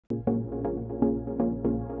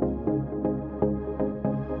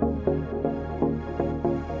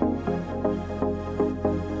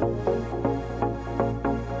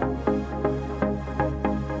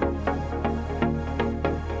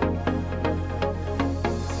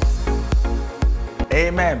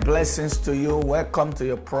Amen. Blessings to you. Welcome to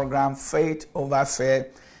your program, Faith Over Fear.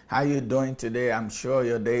 How you doing today? I'm sure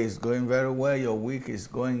your day is going very well. Your week is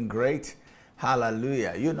going great.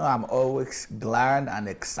 Hallelujah. You know, I'm always glad and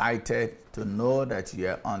excited to know that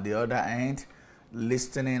you're on the other end,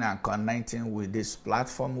 listening and connecting with this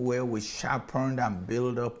platform where we sharpen and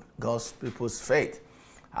build up God's people's faith.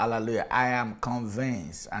 Hallelujah. I am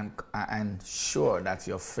convinced and sure that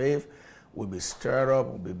your faith will be stirred up,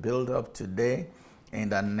 will be built up today in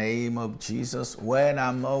the name of Jesus. Well,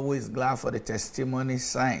 I'm always glad for the testimony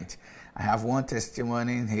sent. I have one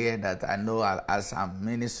testimony in here that I know as I'm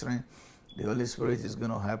ministering, the Holy Spirit is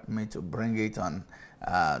going to help me to bring it on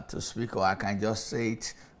to speak, or I can just say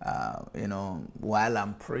it, while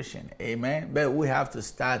I'm preaching. Amen. But we have to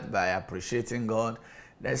start by appreciating God,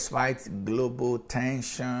 despite global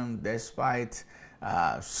tension, despite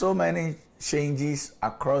so many changes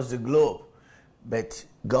across the globe. But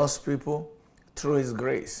God's people, through His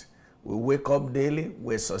grace, we wake up daily,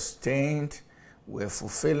 we're sustained, we're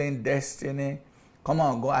fulfilling destiny. Come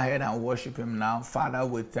on, go ahead and worship Him now. Father,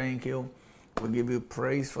 we thank you. We give you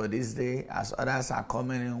praise for this day. As others are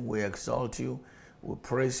coming in, we exalt you. We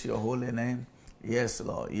praise your holy name. Yes,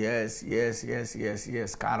 Lord. Yes.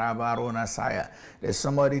 Karabaro Nasaya. There's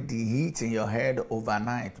somebody, the heat in your head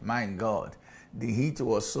overnight. My God. The heat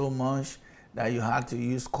was so much that you had to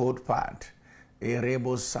use cold pad.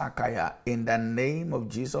 Erebo Sakaya. In the name of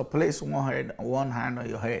Jesus, place one hand on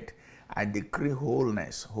your head. I decree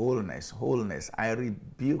wholeness. I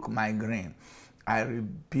rebuke migraine.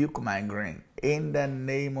 In the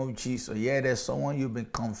name of Jesus. Yeah, there's someone you've been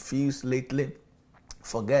confused lately,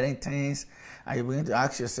 forgetting things, and you begin to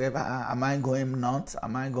ask yourself, am I going nuts?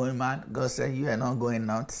 Am I going mad? God said, you are not going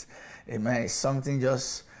nuts. Amen. It's something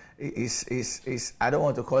just, I don't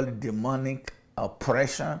want to call it demonic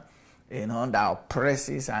oppression, that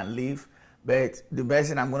oppresses and live. But the best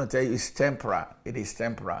thing I'm going to tell you is temporal. It is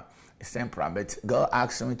temporal. It's temporal. But God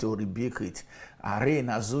asked me to rebuke it. I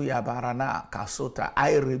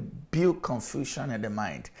rebuke confusion in the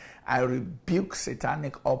mind. I rebuke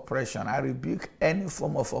satanic oppression. I rebuke any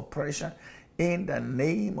form of oppression in the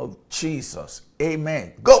name of Jesus.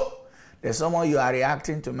 Amen. Go! There's someone you are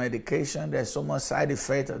reacting to medication. There's so much side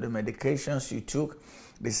effect of the medications you took.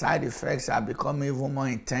 The side effects are becoming even more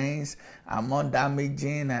intense and more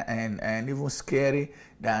damaging and even scary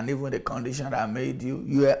than even the condition that made you.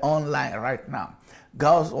 You are online right now.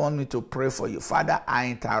 God wants me to pray for you. Father,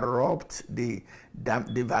 I interrupt the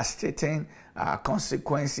devastating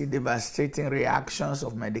consequences, devastating reactions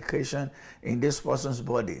of medication in this person's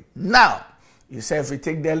body. Now, you say if we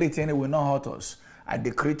take daily thing, it will not hurt us. I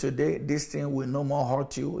decree today, this thing will no more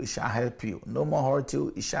hurt you, it shall help you. No more hurt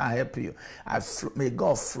you, it shall help you. May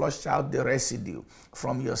God flush out the residue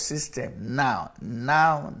from your system now.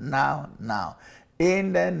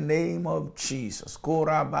 In the name of Jesus. Should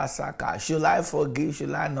I forgive,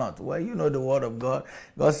 should I not? Well, you know the word of God.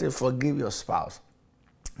 God said, forgive your spouse.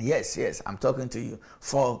 Yes, I'm talking to you.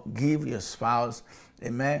 Forgive your spouse.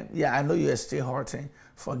 Amen. Yeah, I know you are still hurting.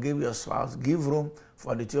 Forgive your spouse. Give room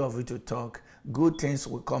for the two of you to talk. Good things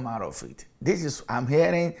will come out of it. This is, I'm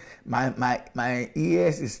hearing, my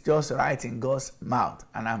ears is just right in God's mouth.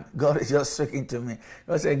 And God is just speaking to me.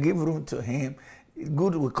 God said, give room to Him.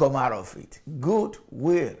 Good will come out of it. Good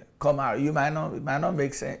will come out. It might not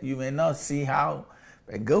make sense. You may not see how,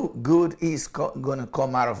 but good is going to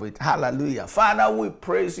come out of it. Hallelujah. Father, we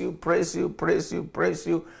praise you,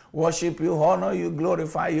 worship you, honor you,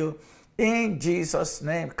 glorify you. In Jesus'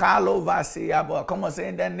 name. Come on, say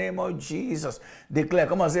in the name of Jesus. Declare.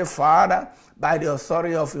 Come on, say, Father, by the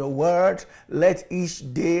authority of your word, let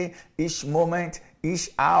each day, each moment,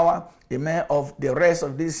 each hour, amen, of the rest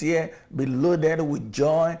of this year be loaded with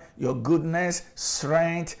joy, your goodness,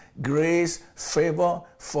 strength, grace, favor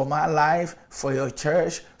for my life, for your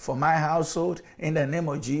church, for my household. In the name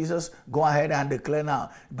of Jesus, go ahead and declare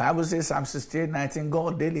now. The Bible says, Psalm 68:19,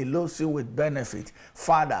 God daily loads you with benefit.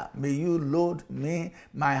 Father, may you load me,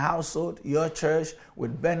 my household, your church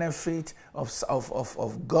with benefit of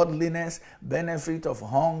godliness, benefit of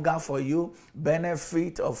hunger for you,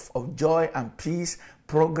 benefit of joy and peace,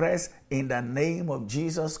 progress in the name of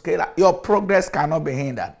Jesus. Your progress cannot be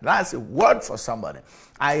hindered. That's a word for somebody.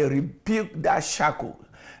 I rebuke that shackle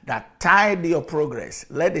that tied your progress.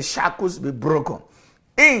 Let the shackles be broken.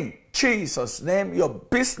 In Jesus' name, your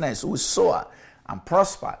business will soar and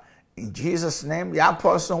prosper. In Jesus' name, that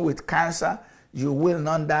person with cancer, you will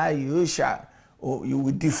not die, you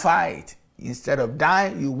will defy it. Instead of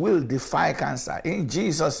dying, you will defy cancer. In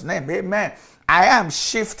Jesus' name, amen. I am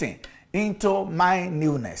shifting into my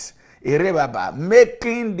newness.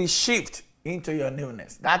 Making the shift into your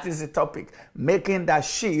newness. That is the topic. Making that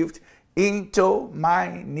shift into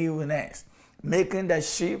my newness. Making that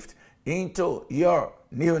shift into your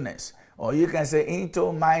newness. Or you can say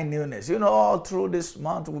into my newness. You know, all through this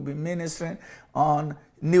month we'll be ministering on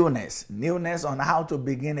newness. Newness on how to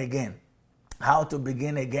begin again. How to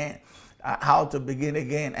begin again. How to begin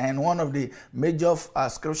again. And one of the major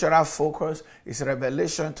scriptural focus is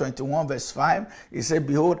Revelation 21 verse 5. It said,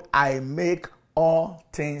 behold, I make all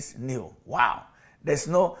things new. Wow. It's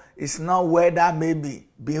not where that may be.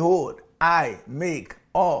 Behold, I make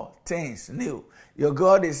all things new. Your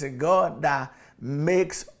God is a God that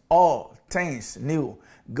makes all things new.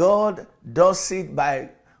 God does it by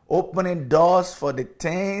opening doors for the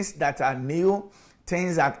things that are new,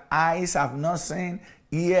 things that eyes have not seen,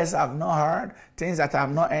 ears have not heard, things that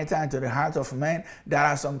have not entered into the heart of man. There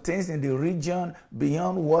are some things in the region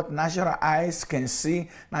beyond what natural eyes can see,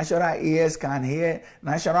 natural ears can hear,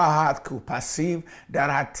 natural heart could perceive. There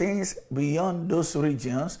are things beyond those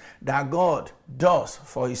regions that God does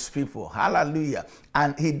for his people. Hallelujah.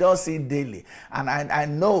 And he does it daily. And I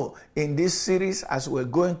know in this series, as we're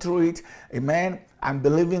going through it, amen, I'm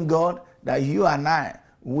believing God that you and I,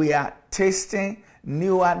 we are tasting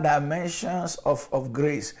newer dimensions of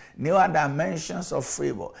grace, newer dimensions of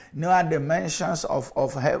favor, newer dimensions of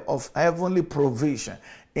heavenly provision.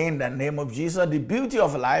 In the name of Jesus. The beauty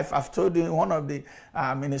of life, I've told you in one of the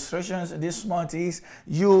ministrations this month, is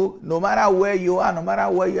you, no matter where you are, no matter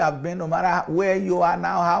where you have been, no matter where you are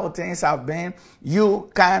now, how things have been,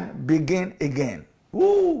 you can begin again.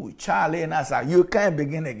 Ooh, Charlie Nasa, you can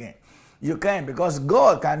begin again. You can, because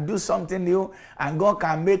God can do something new, and God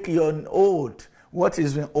can make your old, what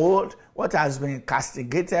has been old, what has been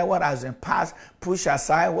castigated, what has been passed, pushed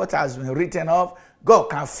aside, what has been written off,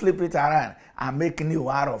 God can flip it around and make new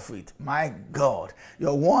out of it. My God,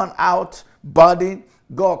 your worn out body,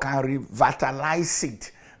 God can revitalize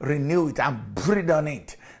it, renew it, and breathe on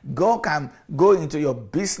it. God can go into your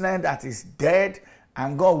business that is dead,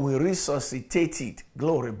 and God will resuscitate it.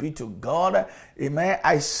 Glory be to God. Amen.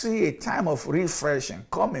 I see a time of refreshing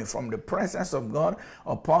coming from the presence of God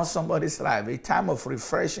upon somebody's life. A time of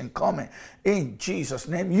refreshing coming in Jesus'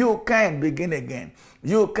 name. You can begin again.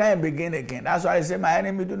 You can begin again. That's why I say, my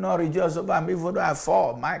enemy do not rejoice over me, for though I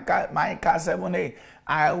fall. Micah 7:8.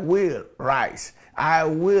 I will rise. I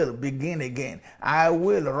will begin again. I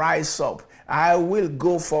will rise up. I will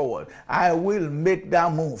go forward. I will make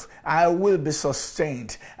that move. I will be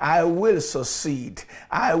sustained. I will succeed.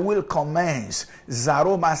 I will commence.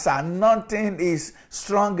 Zaromasa, nothing is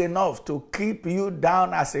strong enough to keep you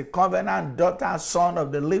down as a covenant daughter, son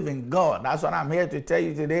of the living God. That's what I'm here to tell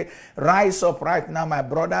you today. Rise up right now, my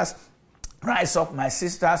brothers. Rise up, my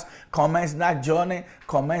sisters. Commence that journey.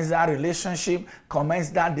 Commence that relationship. Commence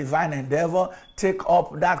that divine endeavor. Take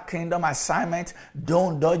up that kingdom assignment.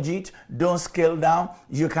 Don't dodge it. Don't scale down.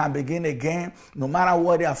 You can begin again. No matter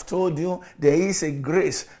what they have told you, there is a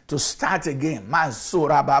grace to start again.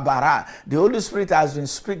 The Holy Spirit has been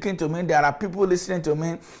speaking to me. There are people listening to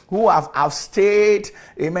me who have stayed,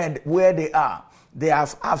 amen, where they are. They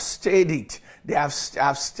have stayed it. They have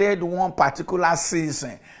stayed one particular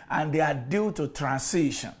season, and they are due to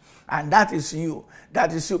transition. And that is you.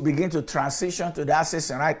 That is you. Begin to transition to that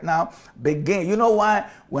season right now. Begin. You know why?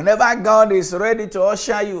 Whenever God is ready to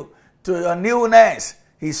usher you to your newness,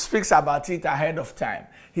 he speaks about it ahead of time.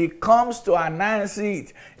 He comes to announce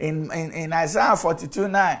it. In Isaiah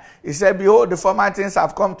 42:9, he said, behold, the former things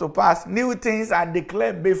have come to pass. New things are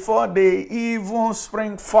declared before they even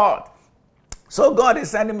spring forth. So God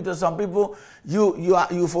is sending me to some people.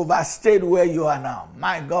 You've overstayed where you are now.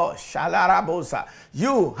 My God, Shalarabosa,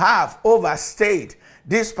 you have overstayed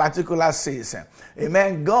this particular season.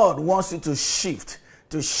 Amen. God wants you to shift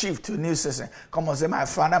to new season. Come on, say, my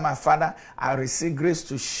Father, I receive grace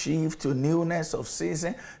to shift to newness of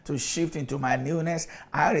season, to shift into my newness.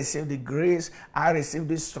 I receive the grace, I receive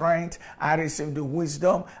the strength, I receive the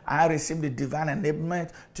wisdom, I receive the divine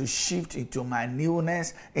enablement to shift into my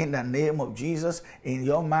newness in the name of Jesus, in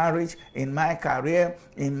your marriage, in my career,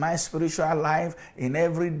 in my spiritual life, in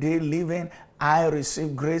everyday living. I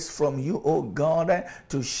receive grace from you, oh God,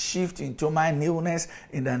 to shift into my newness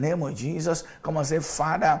in the name of Jesus. Come on, say,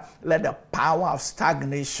 Father, let the power of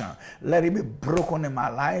stagnation, let it be broken in my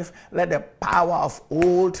life. Let the power of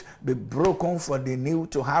old be broken for the new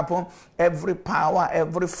to happen. Every power,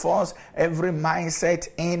 every force, every mindset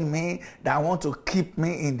in me that want to keep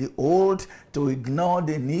me in the old, to ignore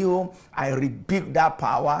the new, I rebuke that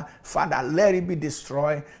power. Father, let it be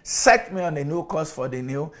destroyed. Set me on a new course for the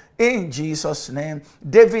new. In Jesus' name.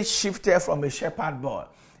 David shifted from a shepherd boy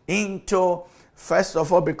into, first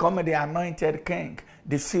of all, becoming the anointed king.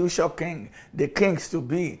 the future king, the kings to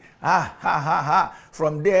be.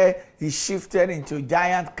 From there, he shifted into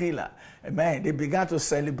giant killer. Amen. They began to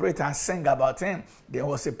celebrate and sing about him. There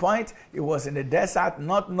was a point, he was in the desert,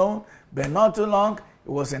 not known, but not too long,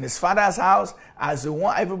 he was in his father's house. As the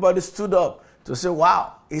one, everybody stood up to say,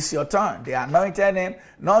 wow, it's your turn. They anointed him.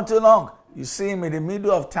 Not too long, you see him in the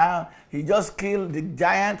middle of town. He just killed the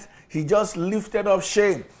giant. He just lifted up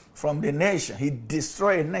shame from the nation. He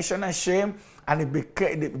destroyed national shame, and it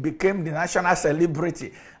became the national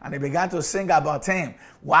celebrity. And they began to sing about him.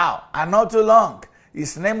 Wow. And not too long,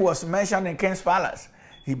 his name was mentioned in King's Palace.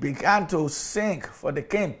 He began to sing for the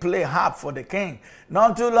king, play harp for the king.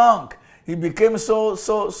 Not too long, he became so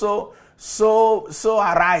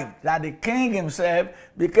arrived that the king himself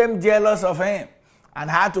became jealous of him and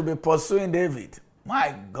had to be pursuing David.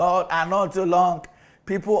 My God, and not too long,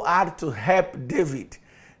 people had to help David.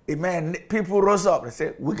 Amen. People rose up and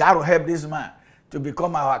said, we got to help this man to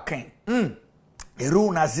become our king.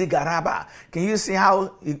 Can you see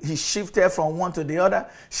how he shifted from one to the other?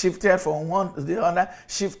 Shifted from one to the other.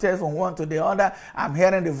 Shifted from one to the other. I'm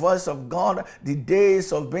hearing the voice of God. The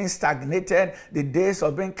days of being stagnated, the days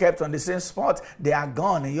of being kept on the same spot, they are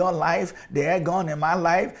gone in your life. They are gone in my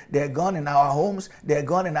life. They are gone in our homes. They are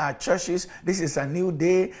gone in our churches. This is a new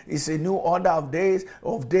day. It's a new order of days,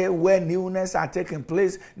 where newness are taking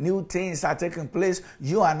place. New things are taking place.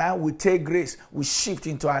 You and I will take grace. We shift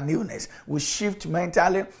into our newness. We shift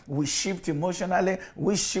mentally, we shift emotionally,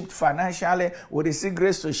 we shift financially, we receive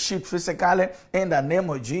grace to shift physically in the name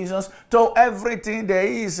of Jesus. To everything there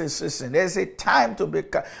is a season. There's a time to be,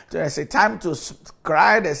 there's a time to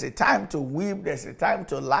cry, there's a time to weep, there's a time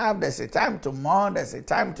to laugh, there's a time to mourn, there's a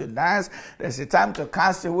time to dance, there's a time to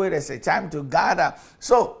cast away, there's a time to gather.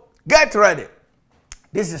 So get ready.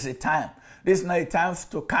 This is a time. This is not a time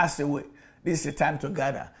to cast away. This is a time to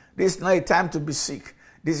gather. This is not a time to be sick.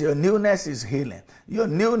 Your newness is healing. Your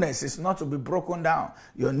newness is not to be broken down.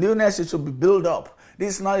 Your newness is to be built up.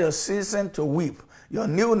 This is not your season to weep. Your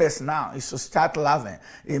newness now is to start laughing.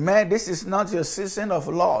 Amen. This is not your season of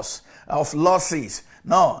loss, of losses.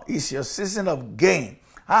 No, it's your season of gain.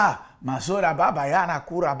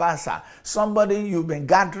 Somebody you've been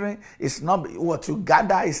gathering, it's not what you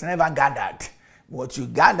gather is never gathered. What you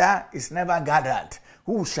gather is never gathered.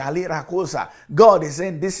 Who shall it rakosa? God is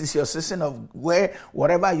saying this is your season of where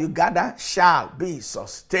whatever you gather shall be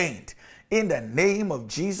sustained. In the name of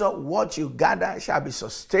Jesus, what you gather shall be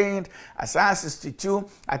sustained. Isaiah 62,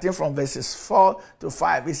 I think from verses 4 to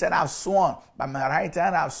 5, he said, I've sworn, by my right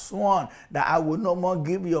hand I've sworn that I will no more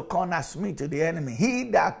give your corn as meat to the enemy. He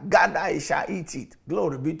that gather shall eat it.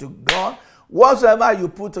 Glory be to God. Whatsoever you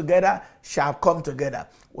put together shall come together.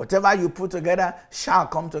 Whatever you put together shall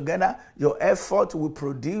come together. Your effort will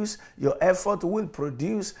produce. Your effort will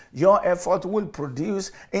produce. Your effort will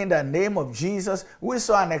produce in the name of Jesus. We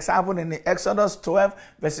saw an example in the Exodus 12,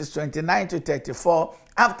 verses 29 to 34.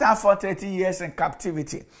 After 430 years in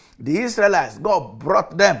captivity, the Israelites, God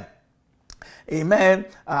brought them, amen,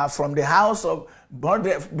 from the house of, brought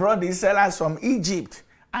the Israelites from Egypt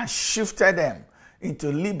and shifted them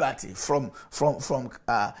into liberty. From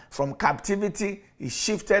captivity, he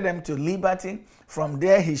shifted them to liberty. From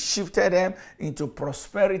there, he shifted them into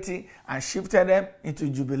prosperity and shifted them into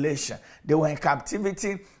jubilation. They were in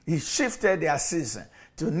captivity. He shifted their season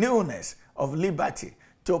to newness of liberty,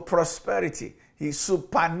 to prosperity. He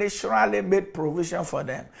supernaturally made provision for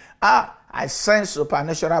them. I sense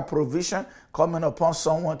supernatural provision coming upon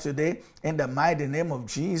someone today in the mighty name of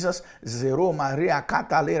Jesus. Zero Maria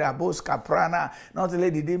Catalera Bos Caprana. Not only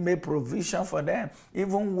did he make provision for them,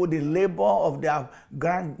 even with the labor of their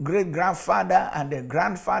great-grandfather and their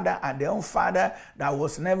grandfather and their own father that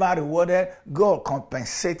was never rewarded, God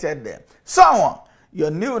compensated them. Someone, your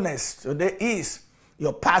newness today is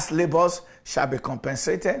your past labors shall be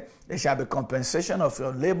compensated. There shall be compensation of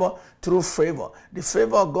your labor through favor. The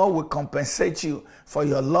favor of God will compensate you for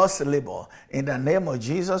your lost labor. In the name of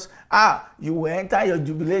Jesus, you will enter your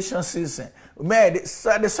jubilation season. Man,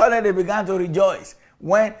 suddenly they began to rejoice.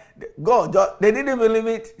 When God, they didn't believe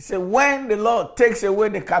it. He said, when the Lord takes away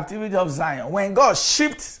the captivity of Zion, when God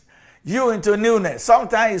shifts you into newness,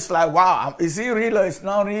 sometimes it's like, wow, is he real or it's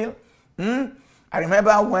not real? I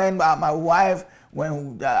remember when my wife,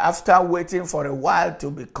 after waiting for a while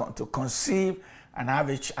to conceive and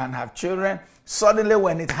have children, suddenly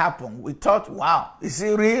when it happened, we thought, wow, is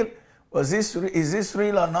it real? Is this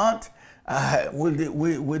real or not? Will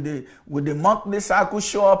the monthly cycle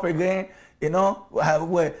show up again? You know,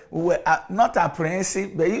 we were not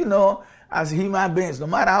apprehensive, but you know, as human beings, no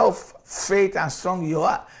matter how faith and strong you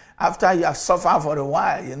are, after you have suffered for a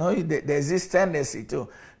while, you know, there's this tendency to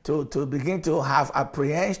to begin to have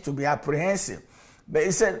apprehension, to be apprehensive. But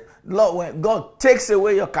he said, Lord, when God takes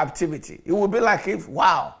away your captivity, it will be like if,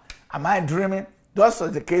 wow, am I dreaming? That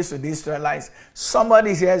was the case with the Israelites.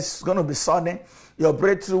 Somebody here is going to be sudden. Your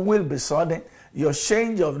breakthrough will be sudden. Your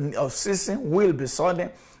change of season will be sudden.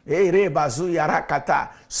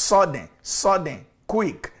 Sudden, sudden,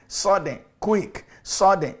 quick, sudden, quick,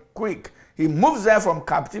 sudden, quick. He moves them from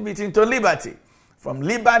captivity into liberty. From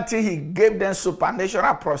liberty, he gave them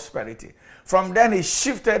supernatural prosperity. From then, he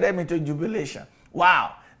shifted them into jubilation.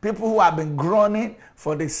 Wow. People who have been groaning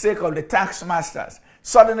for the sake of the tax masters,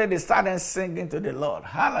 suddenly they started singing to the Lord.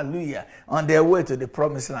 Hallelujah. On their way to the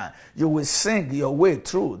promised land. You will sing your way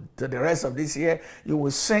through to the rest of this year. You will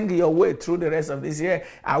sing your way through the rest of this year.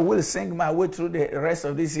 I will sing my way through the rest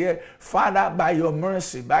of this year. Father, by your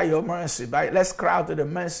mercy, let's cry out to the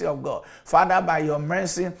mercy of God. Father, by your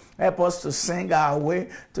mercy, help us to sing our way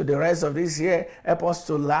to the rest of this year. Help us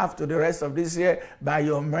to laugh to the rest of this year. By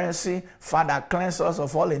your mercy, Father, cleanse us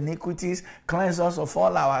of all iniquities. Cleanse us of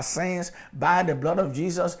all our sins by the blood of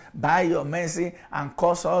Jesus, by your mercy, and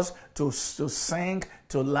cause us to sing,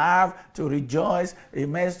 to laugh, to rejoice,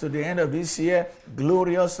 amen, to the end of this year,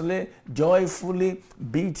 gloriously, joyfully,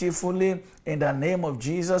 beautifully, in the name of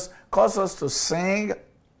Jesus. Cause us to sing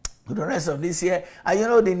to the rest of this year. And you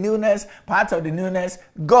know the newness, part of the newness,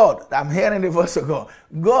 God, I'm hearing the voice of God.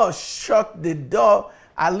 God shut the door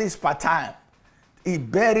at least part time. He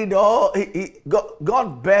buried all,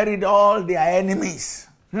 God buried all their enemies.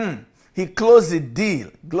 He closed the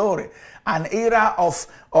deal. Glory. An era of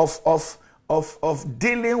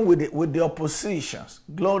dealing with the oppositions.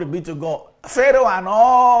 Glory be to God. Pharaoh and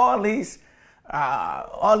all his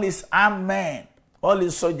armed men, all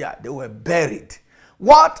his soldiers, they were buried.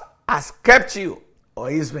 What has kept you,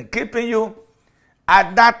 or he's been keeping you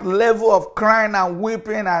at that level of crying and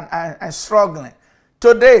weeping and struggling?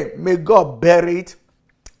 Today, may God bury it.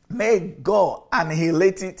 May God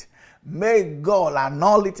annihilate it. May God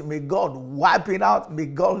annul it. May God wipe it out. May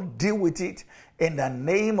God deal with it in the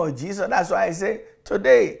name of Jesus. That's why I say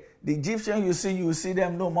today, the Egyptians you will see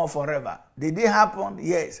them no more forever. Did it happen?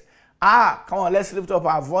 Yes. Come on, let's lift up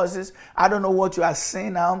our voices. I don't know what you are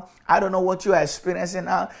seeing now. I don't know what you are experiencing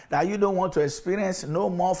now that you don't want to experience no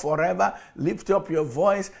more forever. Lift up your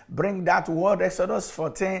voice. Bring that word, Exodus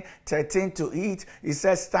 14:13 to it. It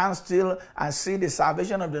says, stand still and see the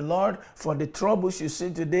salvation of the Lord. For the troubles you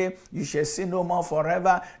see today, you shall see no more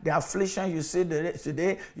forever. The affliction you see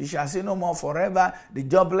today, you shall see no more forever. The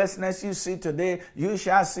joblessness you see today, you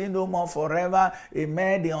shall see no more forever.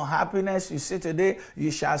 Amen. The unhappiness you see today, you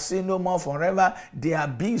shall see no more forever. The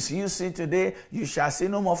abuse you see today, you shall see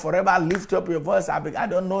no more forever. Lift up your voice. I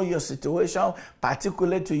don't know your situation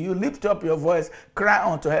particularly to you. Lift up your voice. Cry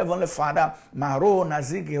unto Heavenly Father. Maro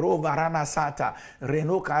nazigiro varana sata.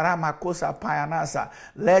 Reno karama kosa payanasa.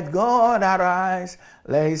 Let God arise.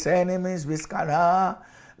 Let his enemies be scattered.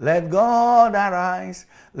 Let God arise.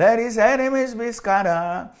 Let his enemies be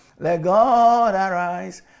scattered. Let God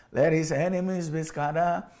arise. Let his enemies be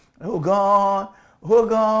scattered. Oh God,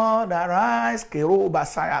 arise.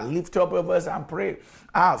 Lift up your voice and pray.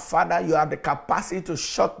 Father, you have the capacity to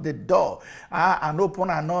shut the door and open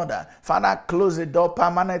another. Father, close the door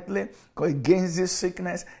permanently against this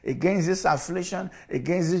sickness, against this affliction,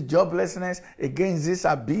 against this joblessness, against this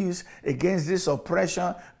abuse, against this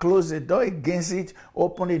oppression. Close the door against it.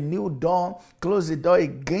 Open a new door. Close the door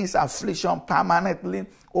against affliction permanently.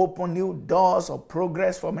 Open new doors of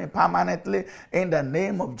progress for me permanently in the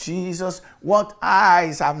name of Jesus. What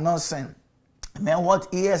eyes have not seen, man, what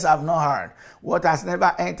ears have not heard, what has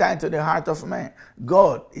never entered into the heart of man,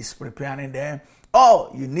 God is preparing them.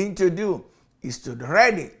 All you need to do is to be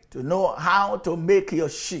ready to know how to make your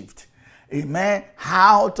shift. Amen.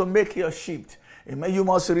 How to make your shift. Amen. You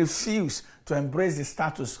must refuse to embrace the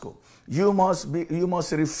status quo. You must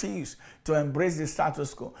refuse to embrace the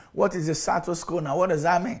status quo. What is the status quo now? What does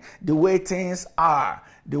that mean? The way things are,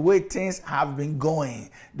 the way things have been going,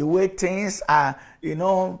 the way things are,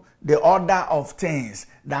 the order of things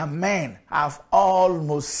that men have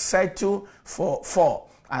almost settled for.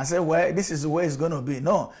 And say, well, this is the way it's going to be.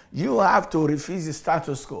 No, you have to refuse the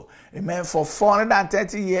status quo. Amen. For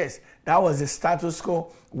 430 years, that was the status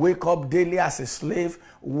quo. Wake up daily as a slave,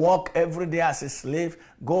 walk every day as a slave,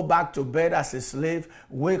 go back to bed as a slave,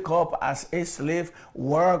 wake up as a slave,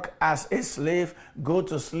 work as a slave, go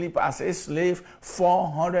to sleep as a slave.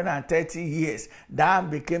 430 years. That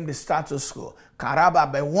became the status quo. Karaba,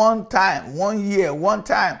 but one time,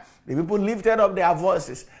 the people lifted up their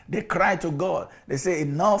voices. They cried to God. They say,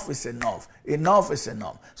 enough is enough. Enough is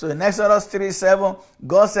enough. So in Exodus 3:7,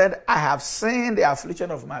 God said, I have seen the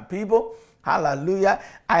affliction of my people. Hallelujah.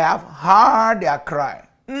 I have heard their cry.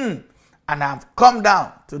 And I have come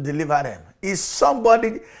down to deliver them. Is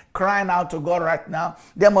somebody crying out to God right now?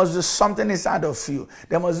 There must be something inside of you.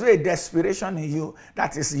 There must be a desperation in you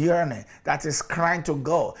that is yearning, that is crying to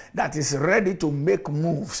God, that is ready to make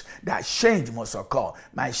moves. That change must occur.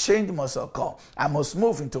 My change must occur. I must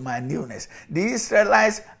move into my newness. The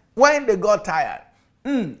Israelites, when they got tired,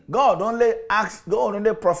 God only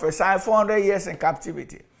prophesied 400 years in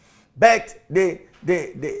captivity. But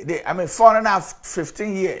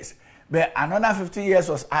 415 years. But another 15 years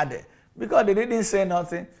was added. Because they didn't say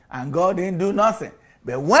nothing and God didn't do nothing.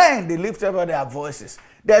 But when they lifted up their voices,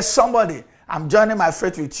 there's somebody, I'm joining my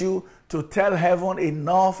faith with you to tell heaven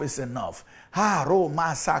enough is enough.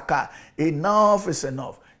 Enough is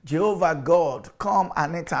enough. Jehovah God, come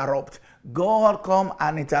and interrupt. God, come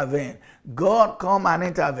and intervene. God, come and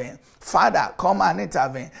intervene. Father, come and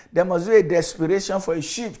intervene. There must be a desperation for a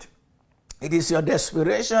shift. It is your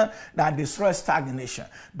desperation that destroys stagnation.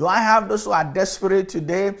 Do I have those who are desperate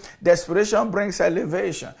today? Desperation brings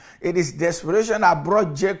elevation. It is desperation that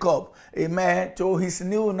brought Jacob, amen, to his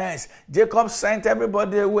newness. Jacob sent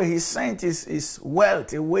everybody away. He sent his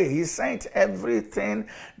wealth away. He sent everything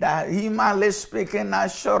that, humanly speaking,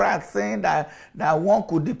 natural thing that one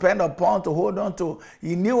could depend upon to hold on to.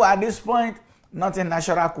 He knew at this point nothing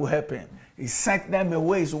natural could help him. He sent them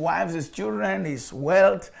away, his wives, his children, his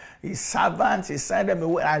wealth, his servants. He sent them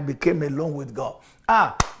away and became alone with God.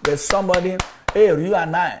 There's somebody, hey, you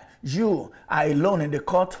and I, you are alone in the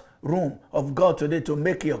courtroom of God today to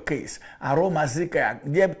make your case.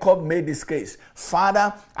 Jacob made this case.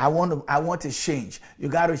 Father, I want to change. You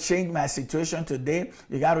got to change my situation today.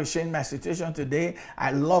 You got to change my situation today.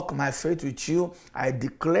 I lock my faith with you. I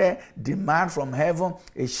declare, demand from heaven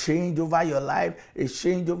a change over your life, a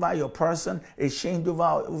change over your person, a change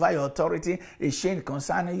over your authority, a change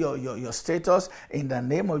concerning your status in the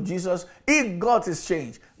name of Jesus. If God is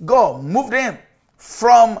changed, God moved him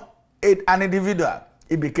from an individual.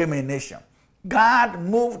 He became a nation. God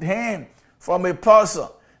moved him from a person,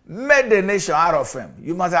 made the nation out of him.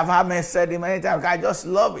 You must have heard me say it many times. I just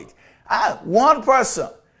love it. One person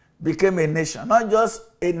became a nation. Not just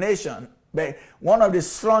a nation, but one of the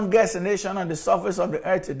strongest nations on the surface of the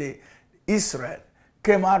earth today. Israel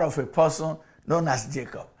came out of a person known as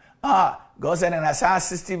Jacob. God said in Isaiah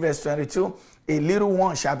 60 verse 22, a little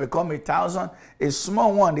one shall become 1,000, a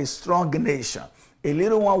small one a strong nation. A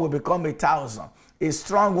little one will become 1,000. A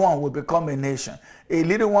strong one will become a nation. A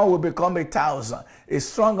little one will become 1,000. A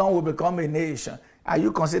strong one will become a nation. Are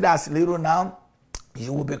you considered as little now?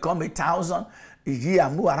 You will become 1,000.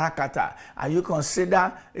 Are you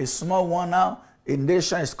considered a small one now? A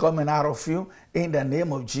nation is coming out of you in the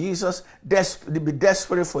name of Jesus. Be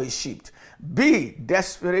desperate for a shift. Be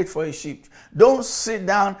desperate for a shift. Don't sit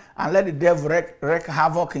down and let the devil wreak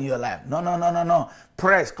havoc in your life. No.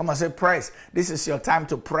 Press. Come on, say press. This is your time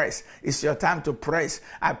to press. It's your time to press.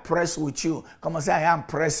 I press with you. Come on, say I am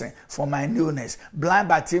pressing for my newness. Blind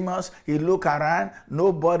Bartimaeus, he looked around.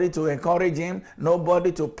 Nobody to encourage him.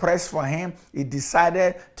 Nobody to press for him. He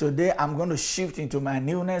decided, today I'm going to shift into my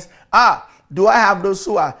newness. Do I have those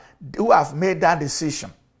who have made that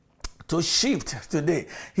decision to shift today?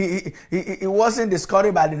 He wasn't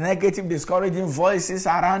discouraged by the negative, discouraging voices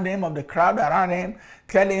around him, of the crowd around him,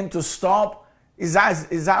 telling him to stop. Is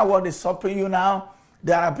that what is stopping you now?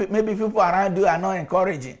 There are maybe people around you are not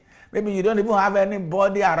encouraging. Maybe you don't even have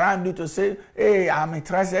anybody around you to say, hey, I'm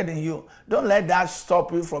interested in you. Don't let that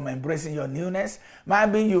stop you from embracing your newness.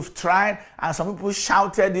 Maybe you've tried and some people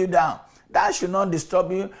shouted you down. That should not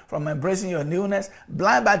disturb you from embracing your newness.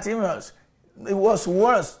 Blind Bartimaeus, it was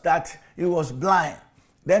worse that he was blind.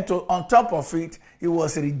 Then on top of it, he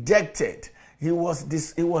was rejected. Those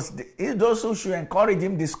who should encourage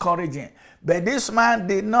him, discourage him. But this man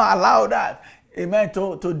did not allow that, amen,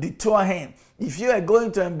 to detour him. If you are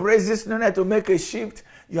going to embrace this newness to make a shift,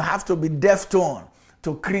 you have to be deaf to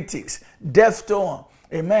critics, deaf to,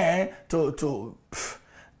 amen, to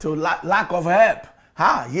lack of help.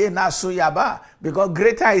 Because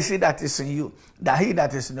greater is he that is in you than he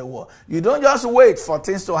that is in the world. You don't just wait for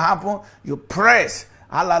things to happen. You press,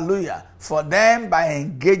 hallelujah, for them by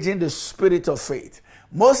engaging the spirit of faith.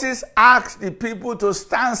 Moses asked the people to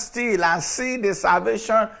stand still and see the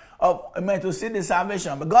salvation to see the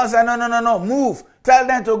salvation. But God said, no, move. Tell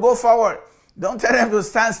them to go forward. Don't tell them to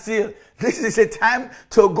stand still. This is a time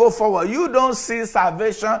to go forward. You don't see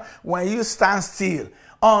salvation when you stand still.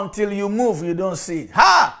 Until you move, you don't see it.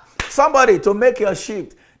 Somebody to make your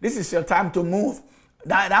shift. This is your time to move.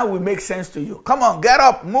 That will make sense to you. Come on, get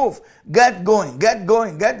up, move, get going, get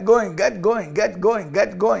going, get going, get going, get going,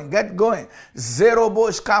 get going, get going. Zero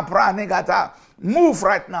bush kapra negata. Move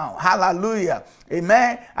right now. Hallelujah.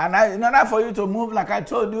 Amen. And in order for you to move, like I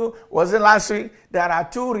told you, was it last week? There are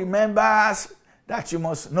two remembers that you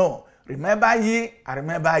must know. Remember ye, I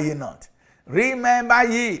remember ye not. Remember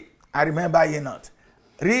ye, I remember ye not.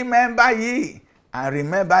 Remember ye, I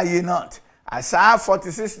remember ye not. Isaiah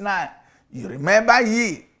 46:9. You remember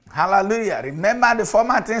ye. Hallelujah. Remember the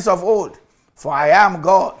former things of old. For I am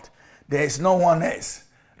God. There is no one else.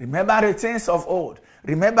 Remember the things of old.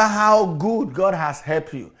 Remember how good God has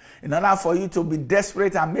helped you. In order for you to be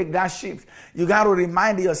desperate and make that shift, you got to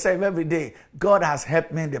remind yourself every day, God has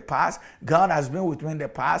helped me in the past. God has been with me in the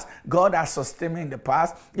past. God has sustained me in the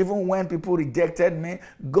past. Even when people rejected me,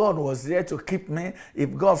 God was there to keep me.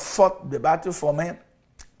 If God fought the battle for me,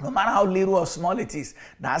 no matter how little or small it is,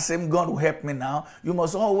 that same God will help me now. You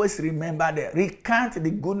must always remember that. Recount the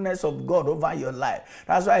goodness of God over your life.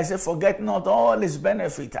 That's why I say, forget not all his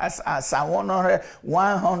benefits. As Psalm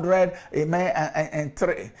 100, amen, and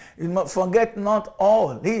 3. Forget not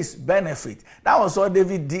all his benefits. That was what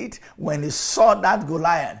David did when he saw that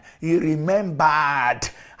Goliath. He remembered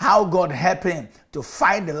how God helped him to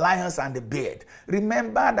fight the lions and the bear.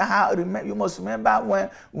 Remember you must remember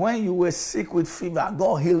when you were sick with fever,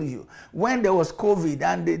 God healed you. When there was COVID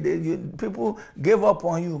and people gave up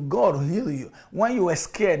on you, God healed you. When you were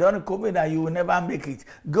scared on COVID that you will never make it,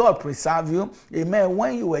 God preserved you. Amen.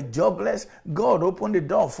 When you were jobless, God opened the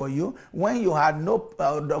door for you. When you had no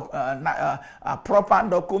proper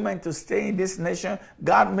document to stay in this nation,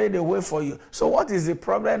 God made a way for you. So what is the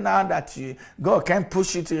problem now that God can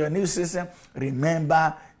push you to your new system?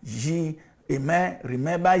 Remember ye. Amen.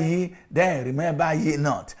 Remember ye, then remember ye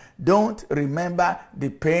not. Don't remember the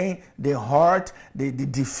pain, the hurt, the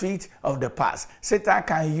defeat of the past. Satan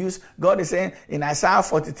can use, God is saying in Isaiah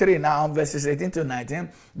 43 now, verses 18 to 19,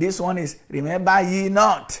 this one is, remember ye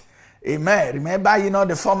not. Amen. Remember ye not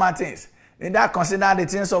the former things. And that consider the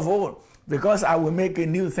things of old. Because I will make a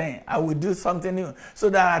new thing. I will do something new. So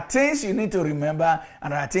there are things you need to remember,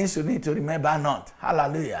 and there are things you need to remember not.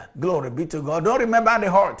 Hallelujah. Glory be to God. Don't remember the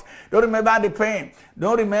hurt. Don't remember the pain.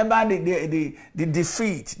 Don't remember the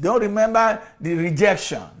defeat. Don't remember the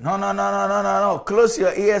rejection. No. Close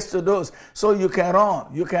your ears to those so you can run.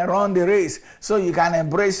 You can run the race. So you can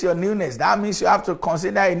embrace your newness. That means you have to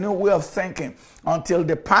consider a new way of thinking. Until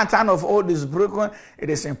the pattern of old is broken, it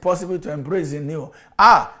is impossible to embrace the new.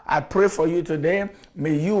 I pray for you today.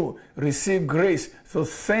 May you receive grace to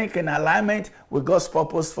think in alignment with God's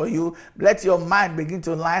purpose for you. Let your mind begin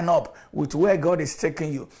to line up with where God is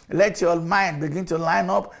taking you. Let your mind begin to line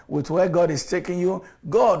up with where God is taking you.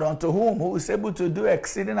 God, unto whom who is able to do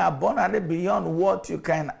exceeding abundantly beyond what you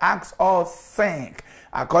can ask or think,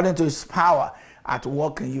 according to his power at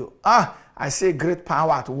work in you. I say great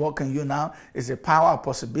power at work in you now. Is a power of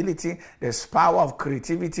possibility. There's power of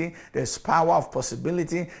creativity. There's power of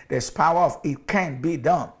possibility. There's power of it can be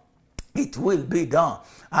done. It will be done.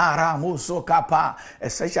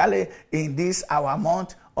 Especially in this our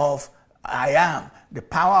month of I am. The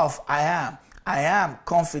power of I am. I am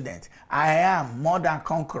confident. I am more than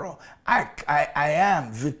conqueror. I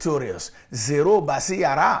am victorious. Zero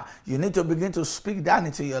basiyara. You need to begin to speak that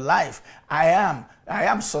into your life. I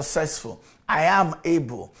am successful. I am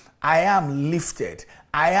able. I am lifted.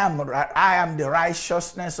 I am the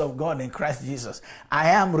righteousness of God in Christ Jesus. I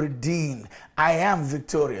am redeemed. I am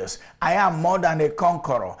victorious. I am more than a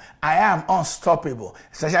conqueror. I am unstoppable.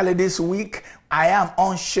 Especially this week, I am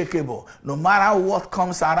unshakable. No matter what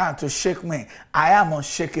comes around to shake me, I am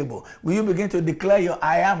unshakable. Will you begin to declare your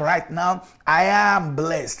I am right now? I am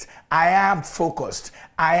blessed. I am focused.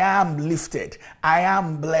 I am lifted. I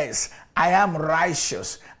am blessed. I am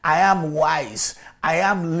righteous. I am wise. I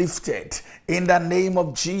am lifted. In the name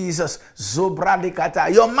of Jesus.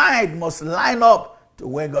 Zobradikata. Your mind must line up to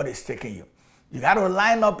where God is taking you. You got to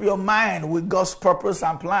line up your mind with God's purpose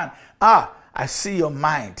and plan. I see your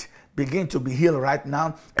mind begin to be healed right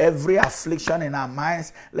now. Every affliction in our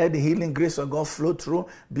minds, let the healing grace of God flow through.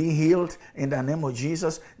 Be healed in the name of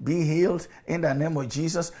Jesus. Be healed in the name of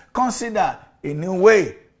Jesus. Consider a new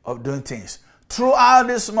way of doing things. Throughout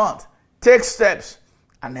this month, take steps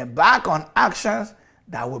and embark on actions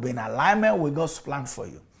that will be in alignment with God's plan for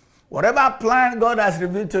you. Whatever plan God has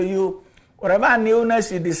revealed to you, whatever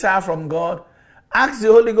newness you desire from God, ask the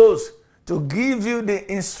Holy Ghost to give you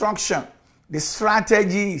the instruction, the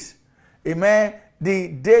strategies, amen, the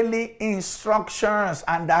daily instructions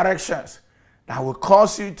and directions that will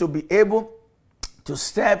cause you to be able to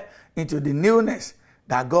step into the newness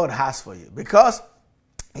that God has for you. Because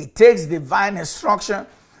It takes divine instruction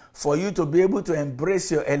for you to be able to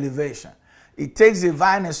embrace your elevation. It takes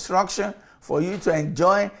divine instruction for you to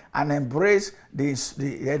enjoy and embrace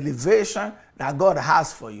the elevation that God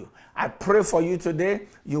has for you. I pray for you today.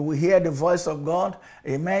 You will hear the voice of God.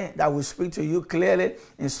 Amen. That will speak to you clearly.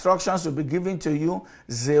 Instructions will be given to you.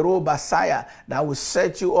 Zero Basaya. That will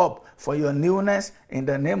set you up for your newness in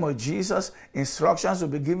the name of Jesus. Instructions will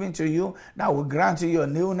be given to you that will grant you your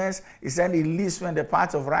newness. He said he leads you in the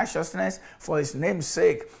path of righteousness for his name's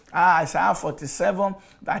sake. Isaiah 47,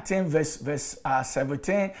 I think verse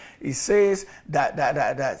 17, it says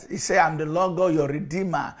that he said, I'm the Lord God, your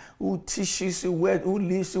Redeemer, who teaches you where, who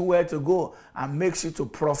leads you where to go and makes you to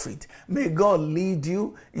profit. May God lead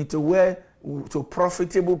you into to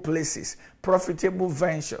profitable places, profitable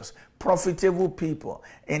ventures, profitable people.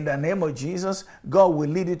 In the name of Jesus, God will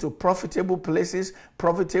lead you to profitable places,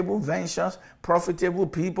 profitable ventures, profitable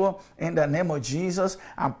people. In the name of Jesus,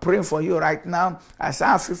 I'm praying for you right now.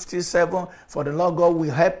 Isaiah 57, for the Lord God will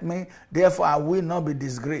help me, therefore I will not be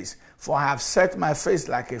disgraced. For I have set my face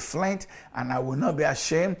like a flint, and I will not be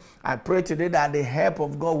ashamed. I pray today that the help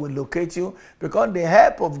of God will locate you, because the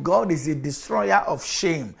help of God is the destroyer of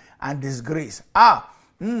shame and disgrace. The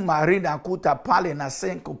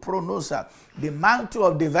mantle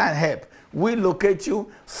of divine help will locate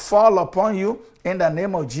you, fall upon you in the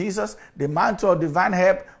name of Jesus. The mantle of divine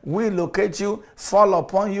help will locate you, fall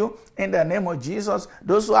upon you in the name of Jesus.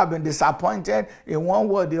 Those who have been disappointed in one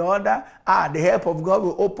way or the other, the help of God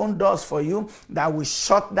will open doors for you that will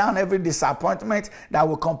shut down every disappointment, that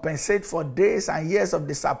will compensate for days and years of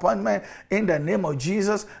disappointment in the name of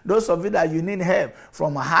Jesus. Those of you that you need help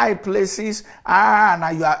from high places, and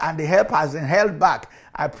the help has been held back,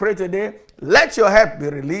 I pray today, let your help be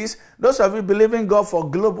released. Those of you believing God for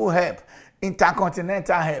global help,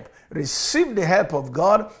 intercontinental help, receive the help of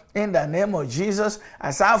God in the name of Jesus.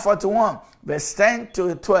 Isaiah 41, verse 10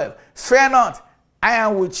 to 12. Fear not, I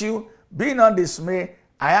am with you. Be not dismayed.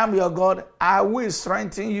 I am your God. I will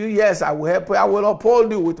strengthen you. Yes, I will help you. I will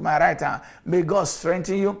uphold you with my right hand. May God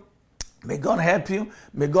strengthen you. May God help you.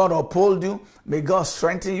 May God uphold you. May God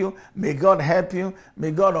strengthen you. May God help you.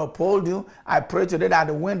 May God uphold you. I pray today that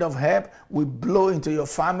the wind of help will blow into your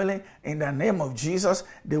family in the name of Jesus.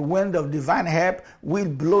 The wind of divine help will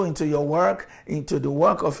blow into your work, into the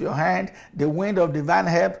work of your hand. The wind of divine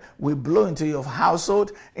help will blow into your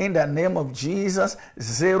household in the name of Jesus.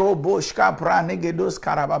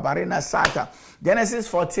 Genesis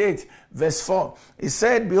 48, verse 4. It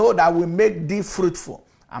said, behold, I will make thee fruitful,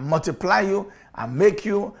 and multiply you, and make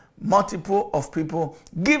you multiple of people.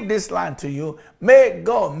 Give this land to you. May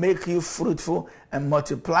God make you fruitful and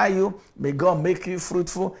multiply you. May God make you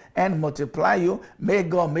fruitful and multiply you. May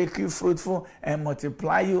God make you fruitful and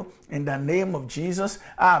multiply you in the name of Jesus.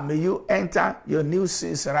 May you enter your new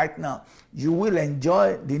season right now. You will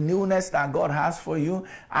enjoy the newness that God has for you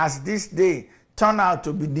as this day turn out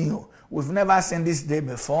to be new. We've never seen this day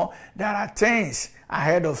before. There are things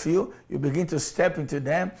ahead of you. You begin to step into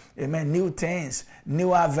them. Amen. New things,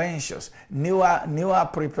 newer ventures, newer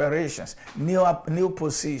preparations, new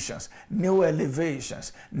positions, new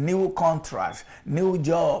elevations, new contracts, new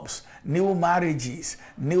jobs, new marriages,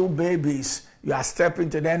 new babies. You are stepping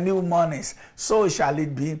to their new monies. So shall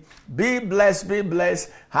it be. Be blessed, be blessed.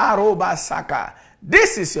 Haroba Saka.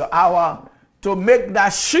 This is your hour to make that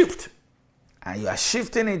shift. And you are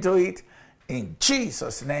shifting into it in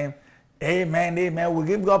Jesus' name. Amen, amen. We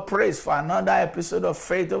give God praise for another episode of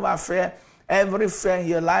Faith Over Fear. Every fear in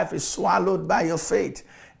your life is swallowed by your faith.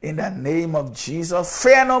 In the name of Jesus,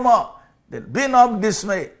 fear no more. Be not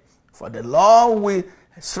dismayed. For the Lord will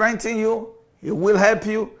strengthen you. He will help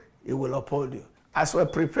you. He will uphold you. As we're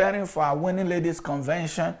preparing for our Winning Ladies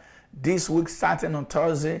Convention this week starting on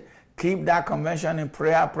Thursday, keep that convention in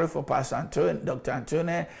prayer. Pray for Pastor Anthonia, Dr.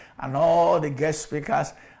 Anthonia, and all the guest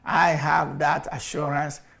speakers. I have that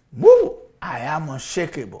assurance. Woo! I am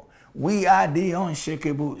unshakable. We are the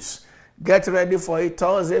unshakables. Get ready for it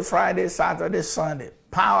Thursday, Friday, Saturday, Sunday.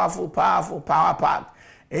 Powerful, powerful, power packed.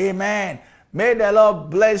 Amen. May the Lord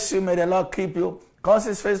bless you. May the Lord keep you. Cause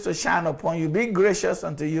his face to shine upon you. Be gracious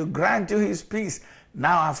unto you. Grant you his peace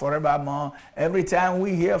now and forevermore. Every time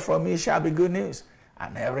we hear from you shall be good news.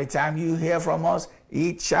 And every time you hear from us,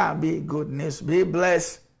 it shall be good news. Be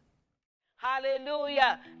blessed.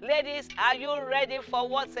 Hallelujah. Ladies, are you ready for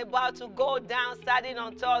what's about to go down starting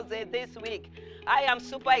on Thursday this week? I am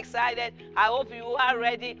super excited. I hope you are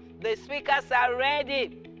ready. The speakers are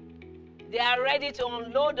ready. They are ready to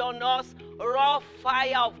unload on us raw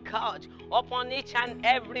fire of God upon each and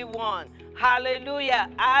every one. Hallelujah.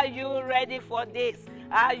 Are you ready for this?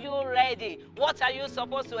 Are you ready? What are you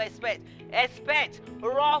supposed to expect? Expect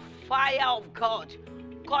raw fire of God,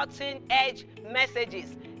 cutting-edge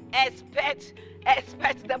messages. Expect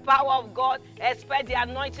the power of God. Expect the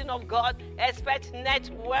anointing of God. Expect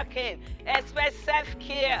networking. Expect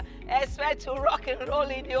self-care. Expect to rock and roll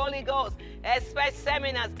in the Holy Ghost. Expect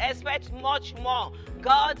seminars. Expect much more.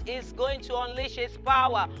 God is going to unleash His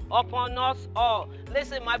power upon us all.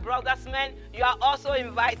 Listen, my brothers, men, you are also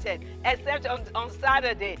invited. Except on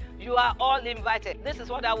Saturday, you are all invited. This is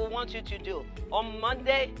what I will want you to do. On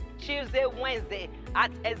Monday, Tuesday, Wednesday,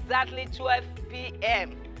 at exactly 12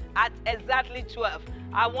 p.m., at exactly 12.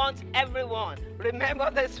 I want everyone,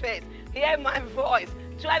 remember this face, hear my voice.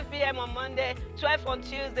 12 p.m. on Monday, 12 on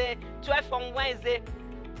Tuesday, 12 on Wednesday.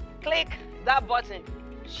 Click that button.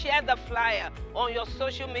 Share the flyer on your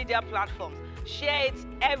social media platforms. Share it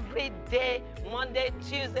every day, Monday,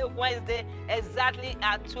 Tuesday, Wednesday, exactly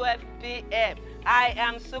at 12 p.m. I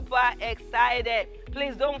am super excited.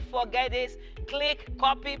 Please don't forget this. Click,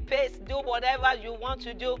 copy, paste, do whatever you want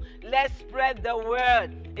to do. Let's spread the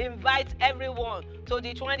word. Invite everyone to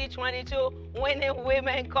the 2022 Winning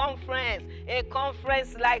Women Conference, a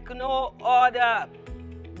conference like no other.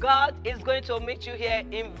 God is going to meet you here.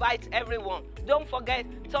 Invite everyone. Don't forget,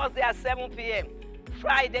 Thursday at 7 p.m.,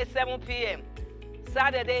 Friday 7 p.m.,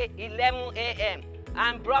 Saturday 11 a.m.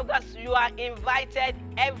 And brothers, you are invited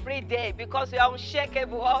every day because you are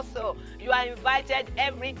unshakable also. You are invited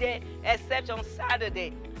every day except on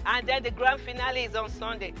Saturday. And then the grand finale is on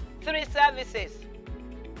Sunday. 3 services,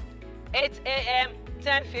 8 a.m.,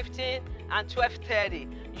 10:15, and 12:30.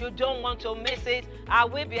 You don't want to miss it. I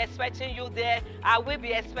will be expecting you there. I will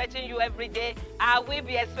be expecting you every day. I will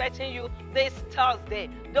be expecting you this Thursday.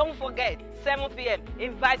 Don't forget, 7 p.m.,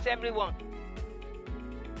 invite everyone.